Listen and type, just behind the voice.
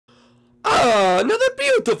Another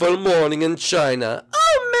beautiful morning in China.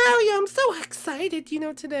 Oh, Mario, I'm so excited. You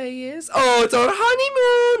know today is? Oh, it's our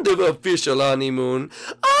honeymoon, the official honeymoon.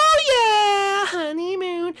 Oh, yeah,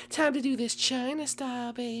 honeymoon. Time to do this China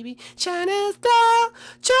style, baby. China style,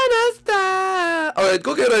 China style. All right,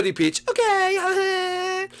 go get ready, Peach.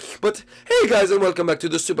 Okay. But hey, guys, and welcome back to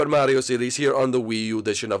the Super Mario series here on the Wii U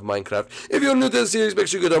edition of Minecraft. If you're new to the series, make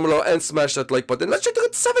sure you go down below and smash that like button. Let's try to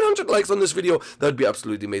get 700 likes on this video. That'd be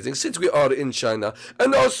absolutely amazing since we are in China.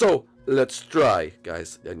 And also, let's try,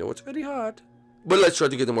 guys. I know it's very hard, but let's try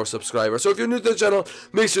to get more subscribers. So if you're new to the channel,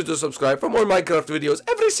 make sure to subscribe for more Minecraft videos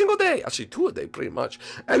every single day. Actually, 2 a day, pretty much.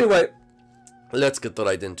 Anyway, let's get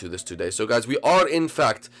right into this today. So, guys, we are, in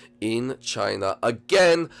fact, in China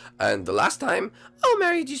again. And the last time... Oh,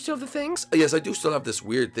 Mary, do you still have the things? Yes, I do still have this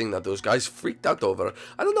weird thing that those guys freaked out over.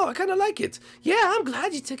 I don't know, I kind of like it. Yeah, I'm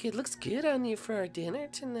glad you took it. Looks good on you for our dinner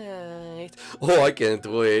tonight. Oh, I can't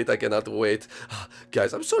wait. I cannot wait.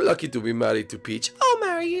 Guys, I'm so lucky to be married to Peach. Oh,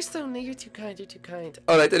 Mary, you're so neat. You're too kind. You're too kind.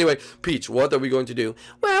 All right, anyway, Peach, what are we going to do?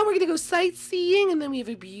 Well, we're going to go sightseeing, and then we have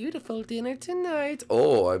a beautiful dinner tonight.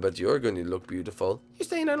 Oh, I bet you're going to look beautiful. You're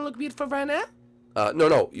saying I don't look beautiful right now?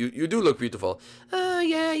 No, you do look beautiful.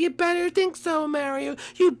 Yeah, you better think so, Mario.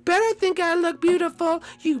 You better think I look beautiful.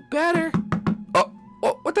 You better. Oh,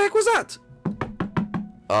 what the heck was that?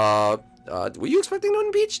 Were you expecting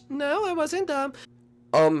one, Peach? No, I wasn't,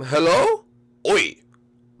 hello? Oi,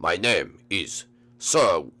 my name is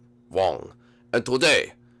Sir Wong, and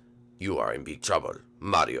today, you are in big trouble,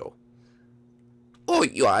 Mario. Oh,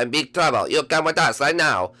 you are in big trouble. You come with us right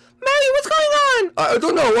now. Mario, what's going on? I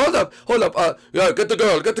don't know. Hold up. Yeah, get the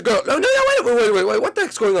girl. No, wait. What the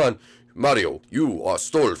heck's going on? Mario, you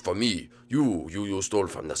stole from me. You stole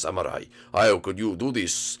from the samurai. How could you do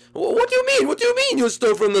this? What do you mean? What do you mean you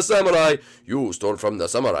stole from the samurai? You stole from the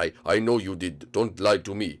samurai. I know you did. Don't lie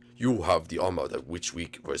to me. You have the armor that which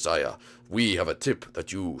we desire. We have a tip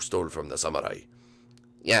that you stole from the samurai.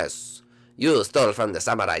 Yes. You stole from the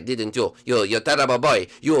samurai, didn't you? You terrible boy.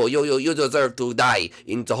 You deserve to die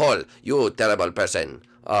in the hole. You terrible person.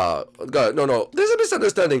 God, no. There's a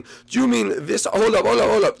misunderstanding. Do you mean this? Hold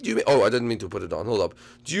up. Do you mean? Oh, I didn't mean to put it on. Hold up.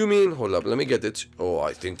 Do you mean? Hold up. Let me get it. Oh,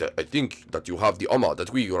 I think that you have the armor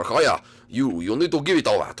that we require. You need to give it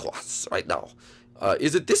over to us right now.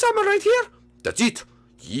 Is it this armor right here? That's it.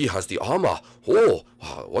 He has the armor. Oh,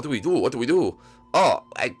 what do we do? Oh,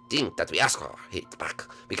 I think that we ask her it back,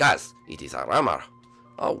 because it is our armor.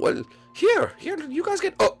 Oh, well, here, you guys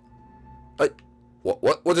get... Oh,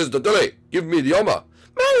 what is the delay? Give me the armor.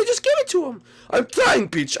 Mario, just give it to him. I'm trying,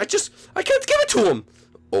 Peach. I can't give it to him.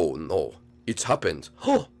 Oh, no, it's happened.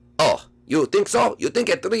 Oh, you think so? You think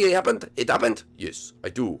it really happened? It happened? Yes, I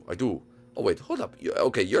do. Oh, wait, hold up.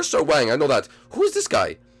 Okay, you're Sir Wang, I know that. Who is this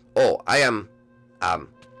guy? Oh, I am,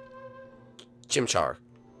 Chimchar.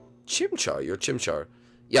 Chimchar? You're Chimchar?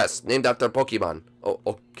 Yes, named after Pokemon. Oh,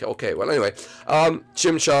 okay. Well, anyway,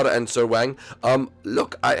 Chimchar and Sir Wang.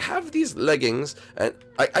 Look, I have these leggings, and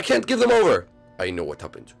I can't give them over. I know what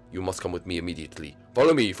happened. You must come with me immediately.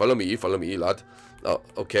 Follow me, lad.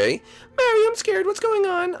 Okay. Mary, I'm scared. What's going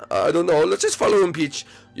on? I don't know. Let's just follow him, Peach.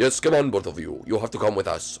 Yes, come on, both of you. You have to come with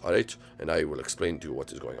us, alright? And I will explain to you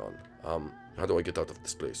what is going on. How do I get out of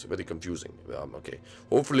this place? Very confusing. Okay.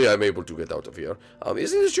 Hopefully I'm able to get out of here.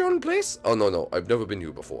 Isn't this your own place? Oh, no. I've never been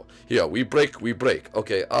here before. Here, we break.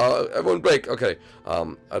 Okay. Everyone break. Okay.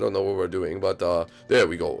 I don't know what we're doing, but, there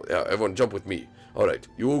we go. Yeah, everyone jump with me. Alright.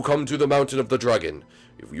 You come to the Mountain of the Dragon.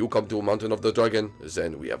 If you come to a Mountain of the Dragon,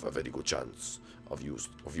 then we have a very good chance of you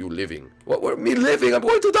living. What, me living? I'm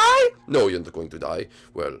going to die? No, you're not going to die.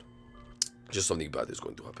 Well, just something bad is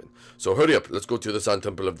going to happen. So hurry up. Let's go to the Sun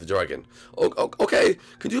Temple of the Dragon. Okay.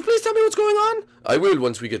 Could you please tell me what's going on? I will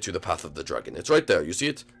once we get to the Path of the Dragon. It's right there. You see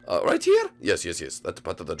it? Right here? Yes. That's the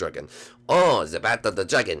Path of the Dragon. Oh, the Path of the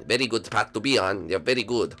Dragon. Very good path to be on. You're very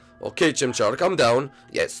good. Okay, Chimchar, calm down.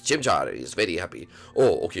 Yes, Chimchar is very happy.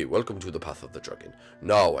 Oh, okay. Welcome to the Path of the Dragon.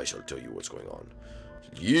 Now I shall tell you what's going on.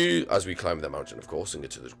 As we climb the mountain, of course, and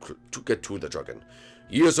get to the dragon.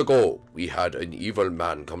 Years ago, we had an evil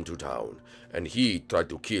man come to town, and he tried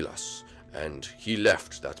to kill us, and he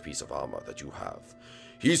left that piece of armor that you have.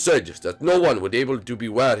 He said that no one would be able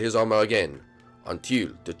to wear his armor again until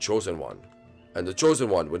the Chosen One, and the Chosen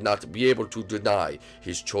One would not be able to deny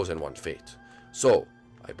his Chosen One fate. So,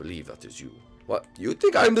 I believe that is you. What? You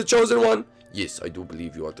think I'm the chosen one? Yes, I do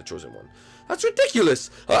believe you are the chosen one. That's ridiculous.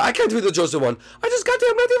 I can't be the chosen one. I just got here.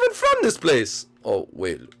 I'm not even from this place. Oh,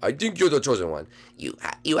 well, I think you're the chosen one. You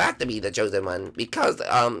have to be the chosen one because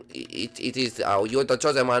it is you're the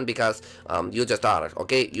chosen one because you just are,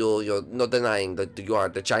 okay? You're not denying that you are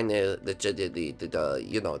the China the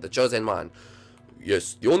you know, the chosen one.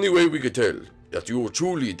 Yes, the only way we could tell that you are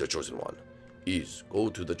truly the chosen one is go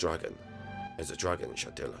to the dragon, as the dragon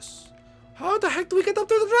shall tell us. How the heck do we get up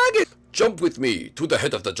to the dragon? Jump with me to the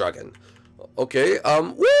head of the dragon. Okay,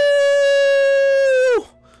 woo!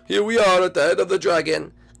 Here we are at the head of the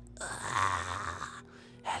dragon.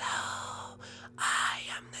 Hello, I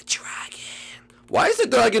am the dragon. Why is the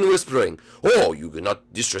dragon whispering? Oh, you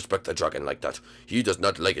cannot disrespect the dragon like that. He does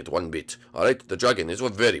not like it one bit. Alright, the dragon is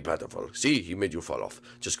very powerful. See, he made you fall off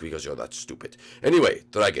just because you're that stupid. Anyway,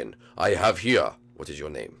 dragon, I have here. What is your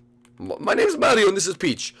name? My name is Mario and this is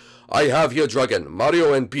Peach. I have here dragon,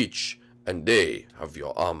 Mario and Peach. And they have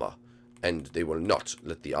your armor. And they will not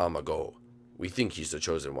let the armor go. We think he's the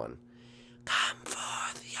chosen one. Come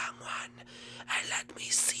forth, young one, and let me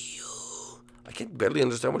see you. I can barely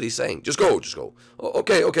understand what he's saying. Just go, just go.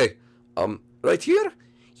 Okay, okay. Right here?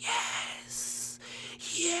 Yes.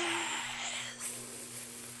 Yes.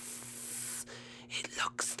 It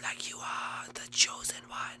looks like you are the chosen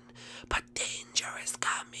one, but danger is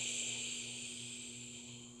coming.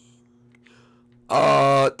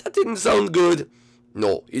 That didn't sound good.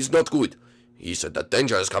 No, it's not good. He said that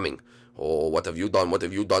danger is coming. Oh, what have you done? What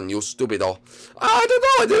have you done, you stupido? I don't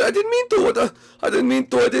know. I didn't mean to. I didn't mean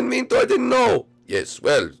to. I didn't know. Yes,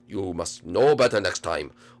 well, you must know better next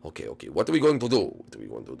time. Okay, okay. What are we going to do? What are we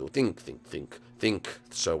going to do? Think,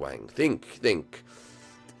 Sir Wang. Think.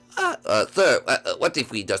 Sir, what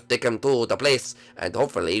if we just take him to the place, and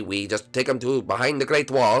hopefully we just take him to behind the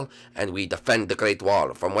Great Wall, and we defend the Great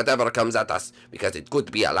Wall from whatever comes at us, because it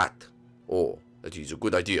could be a lot. Oh, that is a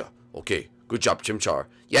good idea. Okay, good job, Chimchar.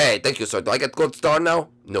 Yay, thank you, sir. Do I get gold star now?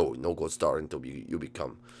 No gold star until you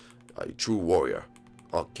become a true warrior.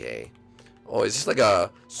 Okay. Oh, is this like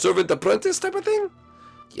a servant apprentice type of thing?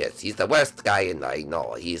 Yes, he's the worst guy, and I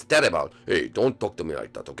know. He's terrible. Hey, don't talk to me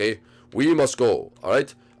like that, okay? We must go,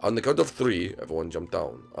 alright? On the count of 3, everyone jump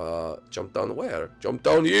down. Jump down where? Jump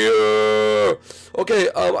down here! Okay,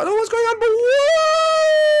 I don't know what's going on, but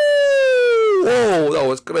whoa, that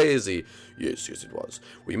was crazy. Yes, it was.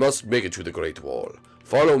 We must make it to the Great Wall.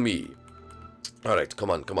 Follow me. Alright, come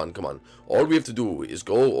on. All we have to do is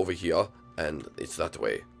go over here, and it's that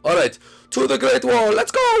way. Alright, to the Great Wall.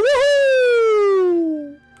 Let's go!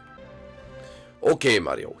 Woohoo! Okay,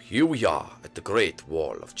 Mario, here we are at the Great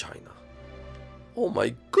Wall of China. Oh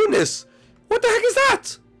my goodness! What the heck is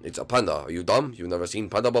that? It's a panda. Are you dumb? You've never seen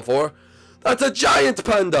panda before? That's a giant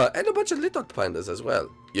panda! And a bunch of little pandas as well.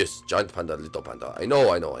 Yes, giant panda, little panda. I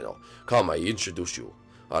know. Come, I introduce you.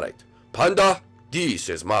 Alright. Panda, this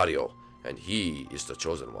is Mario. And he is the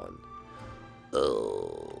chosen one.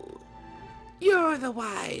 Oh. You're the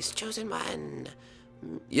wise chosen one.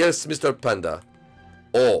 Yes, Mr. Panda.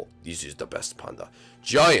 Oh, this is the best panda.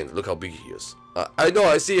 Giant, look how big he is. I know,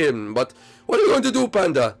 I see him, but what are you going to do,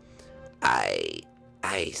 Panda? I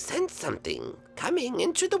sense something coming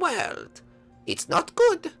into the world. It's not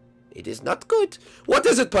good. It is not good. What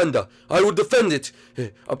is it, Panda? I will defend it.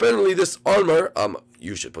 Apparently this armor,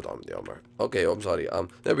 you should put on the armor. Okay, I'm sorry.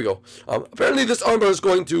 There we go. Apparently this armor is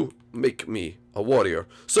going to make me a warrior.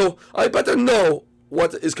 So I better know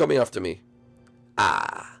what is coming after me.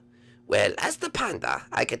 Well, as the panda,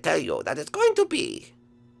 I can tell you that it's going to be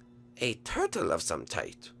a turtle of some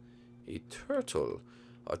type. A turtle.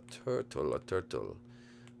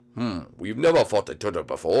 We've never fought a turtle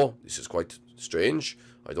before. This is quite strange.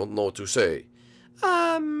 I don't know what to say.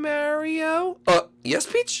 Mario? Yes,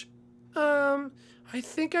 Peach? I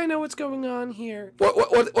think I know what's going on here.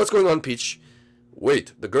 What's going on, Peach?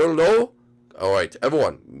 Wait, the girl know? Alright,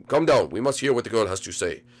 everyone, calm down. We must hear what the girl has to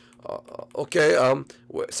say. Okay,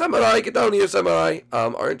 Samurai, get down here, Samurai.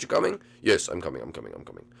 Aren't you coming? Yes, I'm coming.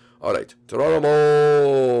 Alright, Geronimo.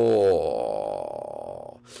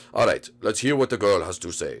 Alright, let's hear what the girl has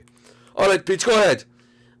to say. Alright, Peach, go ahead.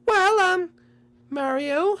 Well,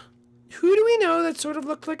 Mario, who do we know that sort of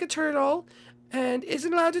looked like a turtle and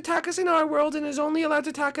isn't allowed to attack us in our world and is only allowed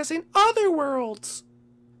to attack us in other worlds?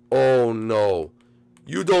 Oh, no.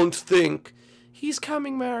 You don't think... He's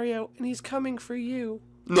coming, Mario, and he's coming for you.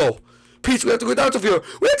 No. Peach, we have to get out of here.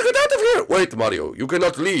 Wait, Mario, you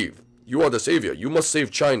cannot leave. You are the savior. You must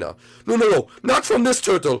save China. No. Not from this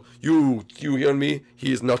turtle. You hear me?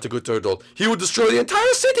 He is not a good turtle. He will destroy the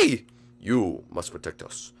entire city. You must protect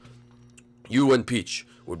us. You and Peach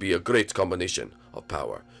would be a great combination of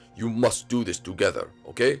power. You must do this together,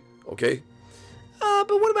 okay? Okay?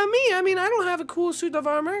 But what about me? I mean, I don't have a cool suit of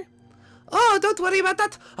armor. Oh, don't worry about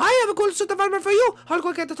that. I have a cool suit of armor for you. I'll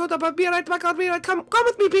go get the tote. I'll be right back. I'll be right. Come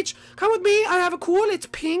with me, Peach. Come with me. I have a cool. It's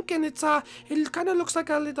pink and it's it kind of looks like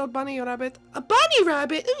a little bunny rabbit. A bunny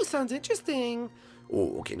rabbit? Ooh, sounds interesting.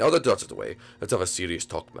 Oh, okay, now that that's out of the way, let's have a serious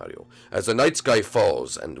talk, Mario. As the night sky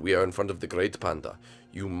falls and we are in front of the Great Panda,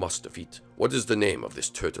 you must defeat. What is the name of this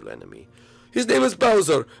turtle enemy? His name is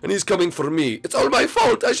Bowser, and he's coming for me. It's all my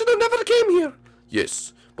fault. I should have never came here.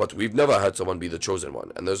 Yes, but we've never had someone be the chosen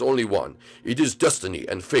one, and there's only one. It is destiny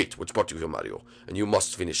and fate which brought you here, Mario, and you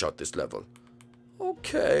must finish out this level.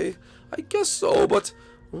 Okay, I guess so, but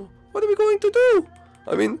what are we going to do?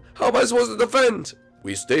 I mean, how am I supposed to defend?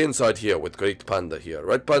 We stay inside here with Great Panda here,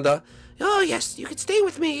 right, Panda? Oh, yes, you can stay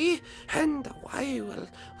with me, and I will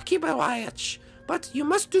keep my watch. But you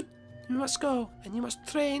must go, and you must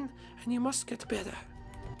train, and you must get better.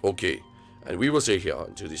 Okay, and we will stay here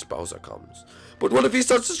until this Bowser comes. But what if he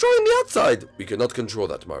starts destroying the outside? We cannot control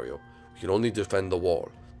that, Mario. We can only defend the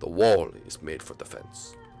wall. The wall is made for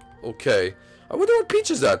defense. Okay, I wonder what Peach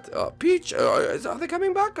is at. Peach, are they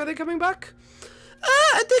coming back? Are they coming back?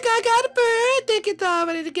 I think I got a bird. Think it's all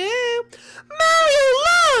ready to go.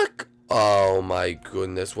 Mario, look! Oh my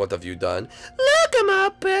goodness, what have you done? Look, I'm all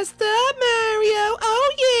pressed up, Mario.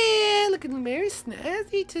 Oh yeah, looking very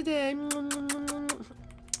snazzy today.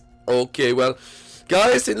 Okay, well,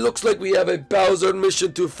 guys, it looks like we have a Bowser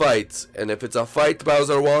mission to fight. And if it's a fight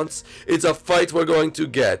Bowser wants, it's a fight we're going to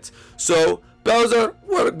get. So, Bowser,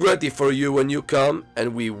 we're ready for you when you come,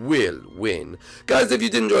 and we will win. Guys, if you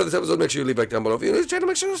did enjoy this episode, make sure you leave a like down below. If you're new to the channel,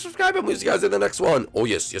 make sure to subscribe, and we'll see you guys in the next one. Oh,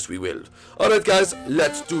 yes, we will. Alright, guys,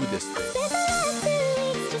 let's do this thing.